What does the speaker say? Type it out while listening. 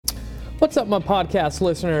What's up, my podcast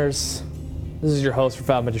listeners? This is your host,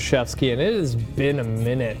 Rafal Majashevsky, and it has been a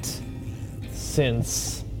minute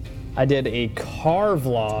since I did a car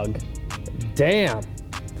vlog. Damn.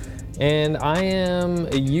 And I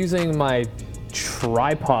am using my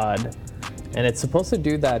tripod, and it's supposed to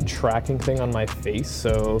do that tracking thing on my face,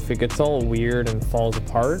 so if it gets all weird and falls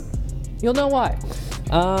apart, you'll know why.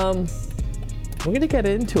 We're gonna get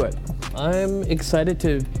into it. I'm excited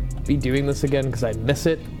to be doing this again because I miss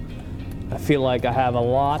it. I feel like I have a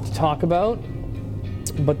lot to talk about,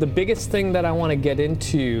 but the biggest thing that I want to get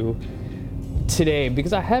into today,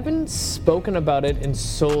 because I haven't spoken about it in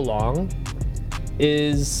so long,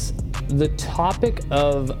 is the topic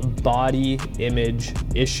of body image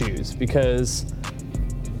issues. Because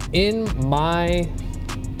in my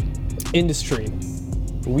industry,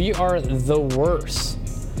 we are the worst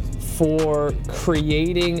for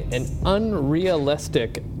creating an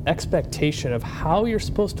unrealistic expectation of how you're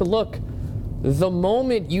supposed to look the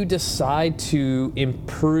moment you decide to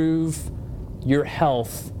improve your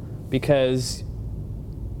health, because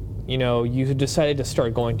you decided to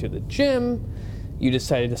start going to the gym, you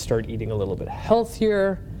decided to start eating a little bit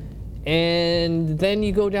healthier, and then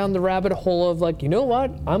you go down the rabbit hole of like, you know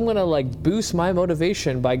what, I'm gonna boost my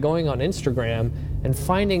motivation by going on Instagram and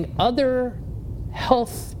finding other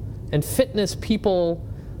health and fitness people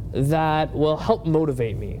that will help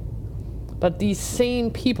motivate me. But these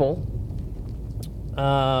same people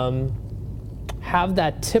have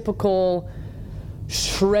that typical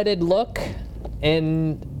shredded look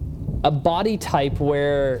and a body type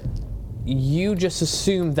where you just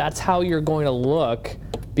assume that's how you're going to look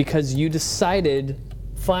because you decided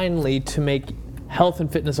finally to make health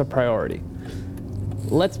and fitness a priority.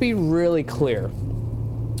 Let's be really clear.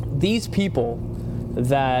 These people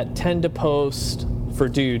that tend to post for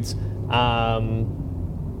dudes,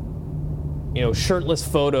 shirtless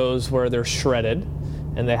photos where they're shredded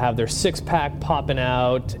and they have their six-pack popping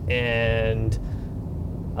out and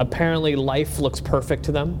apparently life looks perfect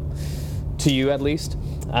to them, to you at least.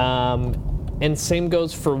 And same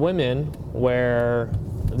goes for women where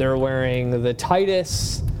they're wearing the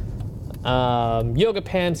tightest yoga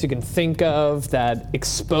pants you can think of that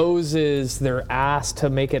exposes their ass to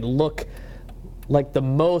make it look like the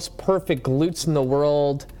most perfect glutes in the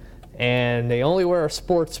world, and they only wear a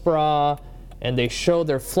sports bra, and they show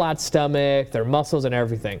their flat stomach, their muscles, and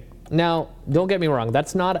everything. Now, don't get me wrong,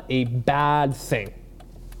 that's not a bad thing.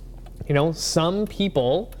 Some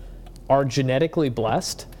people are genetically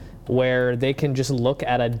blessed where they can just look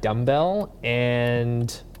at a dumbbell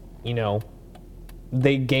and,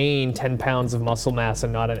 they gain 10 pounds of muscle mass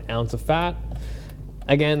and not an ounce of fat.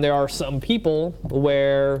 Again, there are some people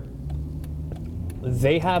where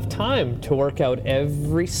they have time to work out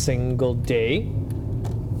every single day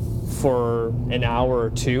for an hour or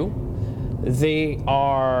two. They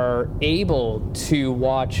are able to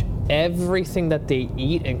watch everything that they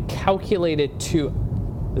eat and calculate it to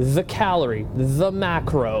the calorie, the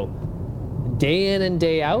macro, day in and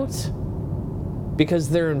day out, because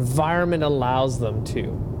their environment allows them to.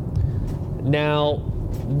 Now,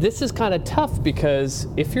 this is kind of tough because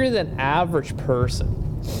if you're an average person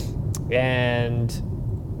and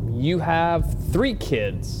you have 3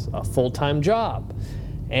 kids, a full-time job,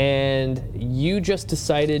 and you just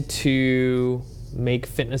decided to make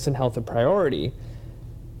fitness and health a priority,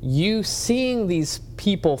 you seeing these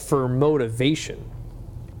people for motivation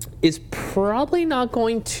is probably not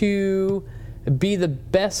going to be the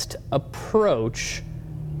best approach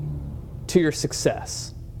to your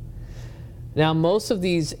success. Now, most of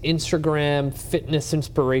these Instagram fitness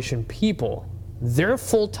inspiration people, their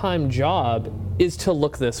full-time job is to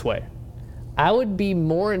look this way. I would be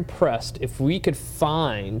more impressed if we could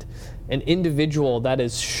find an individual that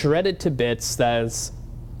is shredded to bits, that is,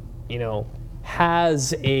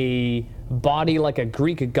 has a body like a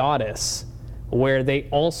Greek goddess, where they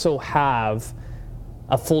also have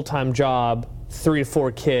a full-time job, 3 to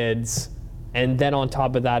 4 kids, and then on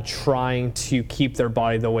top of that, trying to keep their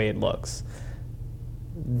body the way it looks.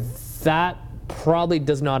 That probably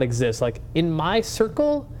does not exist. In my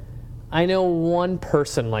circle, I know one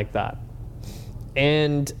person like that.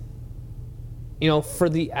 And, for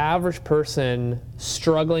the average person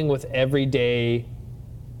struggling with everyday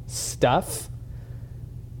stuff,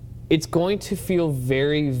 it's going to feel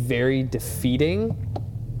very, very defeating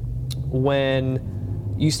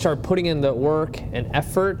when you start putting in the work and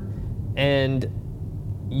effort and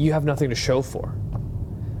you have nothing to show for,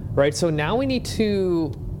 right? So now we need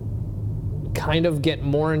to kind of get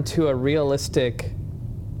more into a realistic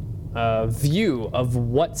view of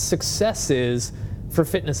what success is for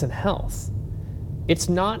fitness and health. It's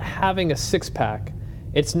not having a six-pack.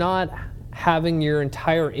 It's not having your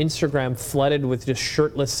entire Instagram flooded with just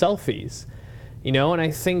shirtless selfies, you know? And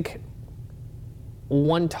I think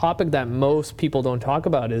one topic that most people don't talk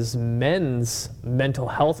about is men's mental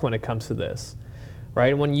health when it comes to this,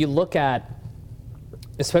 right? When you look at,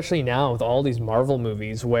 especially now with all these Marvel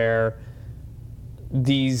movies where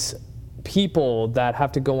these people that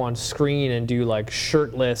have to go on screen and do like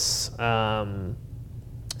shirtless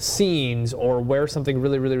scenes or wear something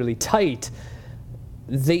really, really, really tight,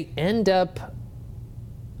 they end up,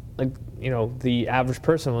 like, you know, the average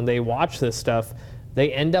person, when they watch this stuff,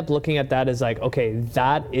 they end up looking at that as like, okay,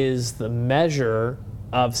 that is the measure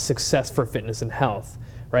of success for fitness and health,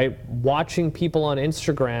 right? Watching people on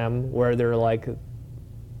Instagram where they're like,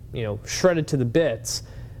 you know, shredded to the bits,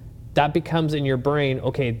 that becomes in your brain,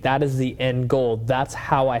 okay, that is the end goal. That's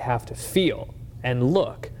how I have to feel and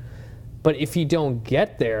look. But if you don't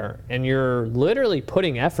get there and you're literally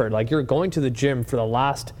putting effort, like you're going to the gym for the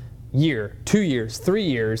last year, 2 years, 3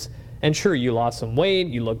 years, and sure, you lost some weight,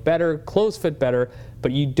 you look better, clothes fit better,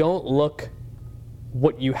 but you don't look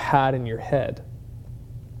what you had in your head.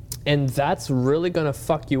 And that's really gonna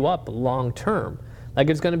fuck you up long term. Like,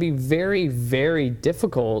 it's gonna be very, very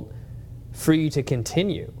difficult for you to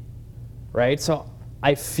continue, right? So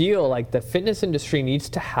I feel like the fitness industry needs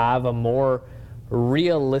to have a more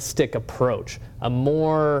realistic approach, a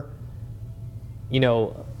more, you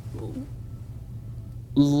know,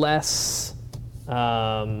 less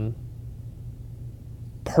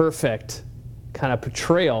perfect kind of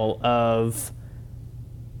portrayal of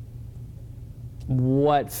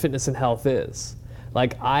what fitness and health is.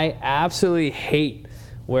 Like, I absolutely hate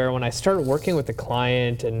where when I start working with a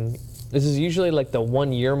client, and this is usually like the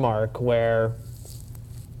 1 year mark where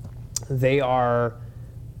they are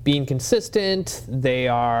being consistent, they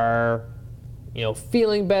are, you know,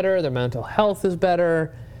 feeling better, their mental health is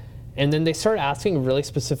better, and then they start asking really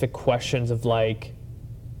specific questions of like,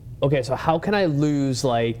 okay, so how can I lose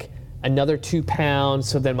like another 2 pounds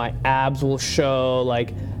so then my abs will show?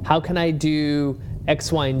 Like, how can I do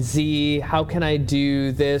X, Y, and Z? How can I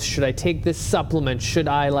do this? Should I take this supplement? Should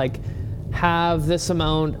I like have this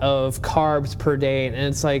amount of carbs per day? And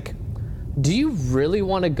it's like, do you really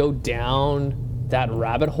want to go down that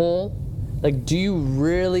rabbit hole? Like, do you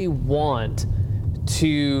really want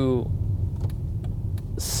to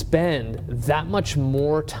spend that much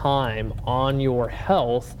more time on your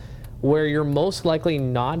health where you're most likely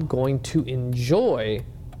not going to enjoy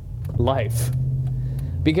life?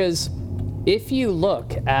 Because if you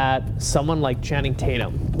look at someone like Channing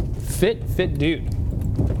Tatum, fit dude,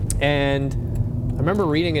 and I remember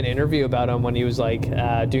reading an interview about him when he was like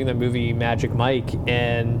doing the movie Magic Mike,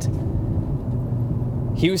 and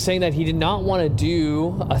he was saying that he did not want to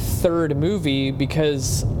do a third movie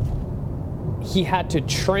because he had to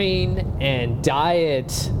train and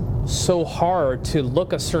diet so hard to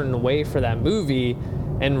look a certain way for that movie,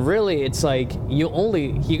 and really it's like he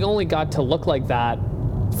only got to look like that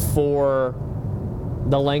for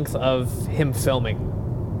the length of him filming.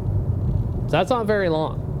 So that's not very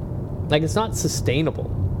long. Like, it's not sustainable,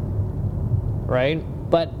 right?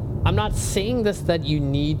 But I'm not saying this that you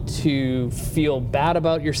need to feel bad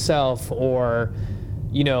about yourself or,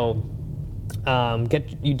 you know,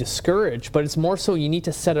 get you discouraged, but it's more so you need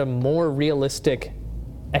to set a more realistic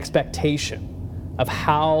expectation of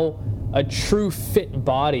how a true fit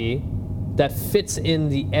body that fits in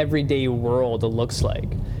the everyday world looks like.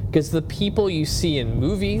 Because the people you see in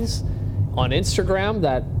movies, on Instagram,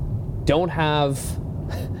 that don't have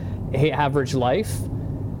an average life,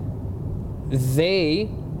 they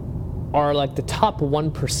are like the top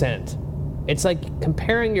 1%. It's like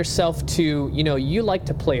comparing yourself to, you know, you like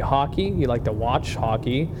to play hockey, you like to watch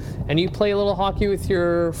hockey, and you play a little hockey with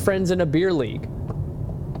your friends in a beer league.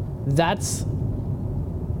 That's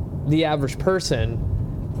the average person,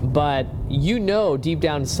 but you know deep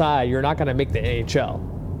down inside you're not going to make the NHL.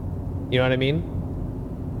 You know what I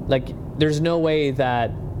mean? Like, there's no way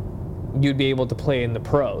that you'd be able to play in the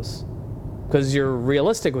pros because you're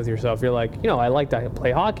realistic with yourself. You're like, you know, I like to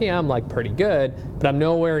play hockey, I'm like pretty good, but I'm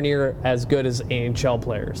nowhere near as good as NHL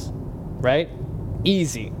players, right?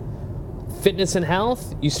 Easy. Fitness and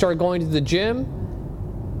health, you start going to the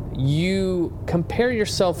gym, you compare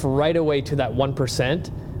yourself right away to that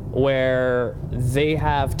 1% where they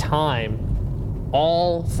have time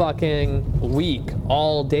all fucking week,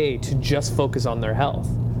 all day to just focus on their health.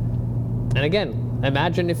 And again,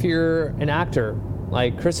 imagine if you're an actor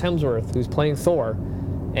like Chris Hemsworth who's playing Thor,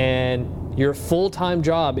 and your full-time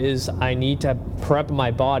job is, I need to prep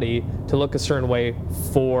my body to look a certain way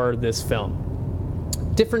for this film.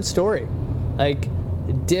 Different story, like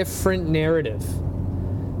different narrative.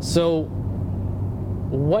 So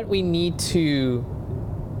what we need to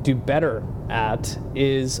do better at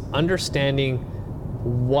is understanding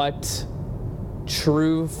what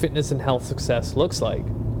true fitness and health success looks like.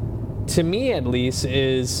 To me, at least,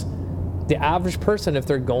 is the average person, if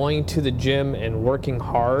they're going to the gym and working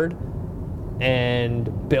hard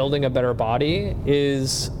and building a better body,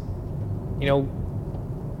 is, you know,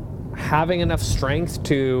 having enough strength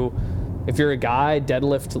to, if you're a guy,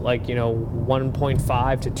 deadlift like, you know,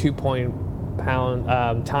 1.5 to 2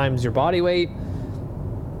 pound times your body weight,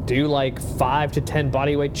 do like 5 to 10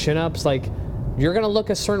 body weight chin-ups. Like, you're gonna look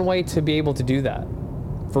a certain way to be able to do that.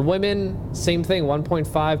 For women, same thing,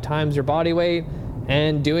 1.5 times your body weight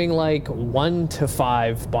and doing like 1 to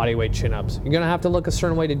 5 body weight chin-ups. You're gonna have to look a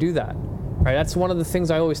certain way to do that. Right? That's one of the things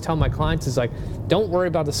I always tell my clients is like, don't worry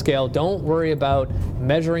about the scale, don't worry about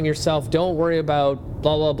measuring yourself, don't worry about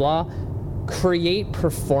blah, blah, blah. Create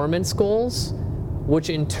performance goals, which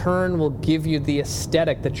in turn will give you the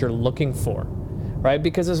aesthetic that you're looking for, right?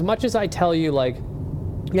 Because as much as I tell you like,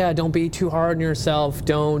 yeah, don't be too hard on yourself,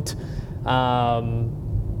 don't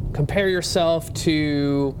compare yourself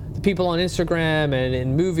to the people on Instagram and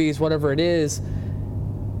in movies, whatever it is,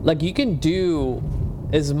 like you can do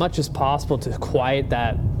as much as possible to quiet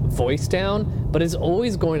that voice down, but it's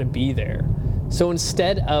always going to be there. So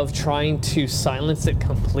instead of trying to silence it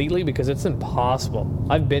completely, because it's impossible,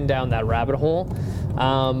 I've been down that rabbit hole,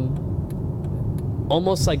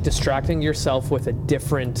 almost like distracting yourself with a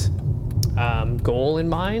different goal in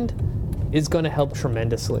mind is going to help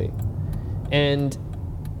tremendously. And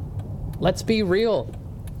let's be real,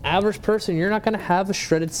 average person, you're not going to have a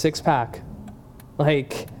shredded six-pack.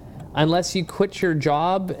 Like, unless you quit your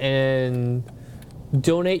job and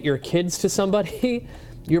donate your kids to somebody,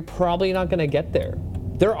 you're probably not going to get there.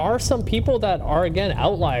 There are some people that are, again,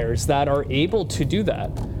 outliers that are able to do that.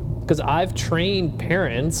 Because I've trained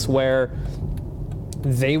parents where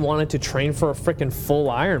they wanted to train for a freaking full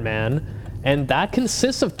Ironman, and that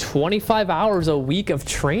consists of 25 hours a week of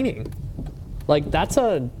training. Like, that's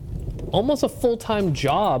almost a full-time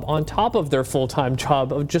job on top of their full-time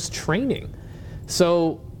job of just training.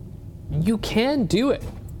 So you can do it,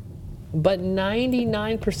 but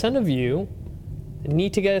 99% of you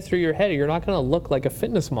need to get it through your head. You're not going to look like a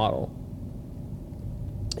fitness model.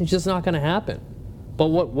 It's just not going to happen. But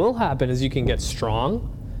what will happen is you can get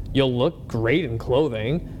strong. You'll look great in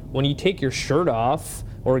clothing. When you take your shirt off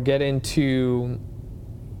or get into,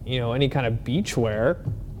 you know, any kind of beach wear,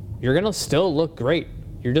 you're going to still look great.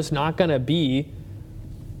 You're just not going to be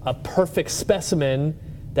a perfect specimen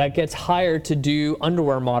that gets hired to do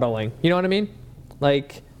underwear modeling. You know what I mean?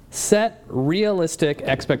 Like, set realistic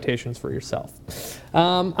expectations for yourself.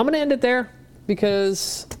 I'm going to end it there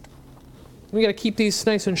because we got to keep these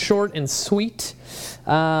nice and short and sweet.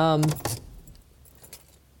 I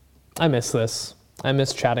miss this. I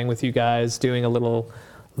miss chatting with you guys, doing a little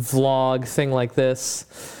vlog thing like this.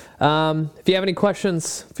 If you have any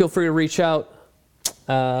questions, feel free to reach out.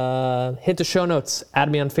 Hit the show notes. Add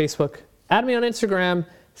me on Facebook. Add me on Instagram.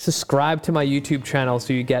 Subscribe to my YouTube channel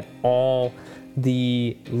so you get all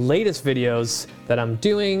the latest videos that I'm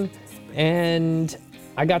doing. And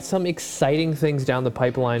I got some exciting things down the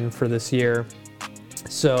pipeline for this year.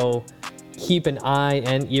 So keep an eye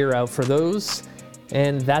and ear out for those.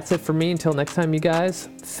 And that's it for me. Until next time, you guys,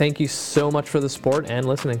 thank you so much for the support and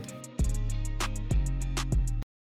listening.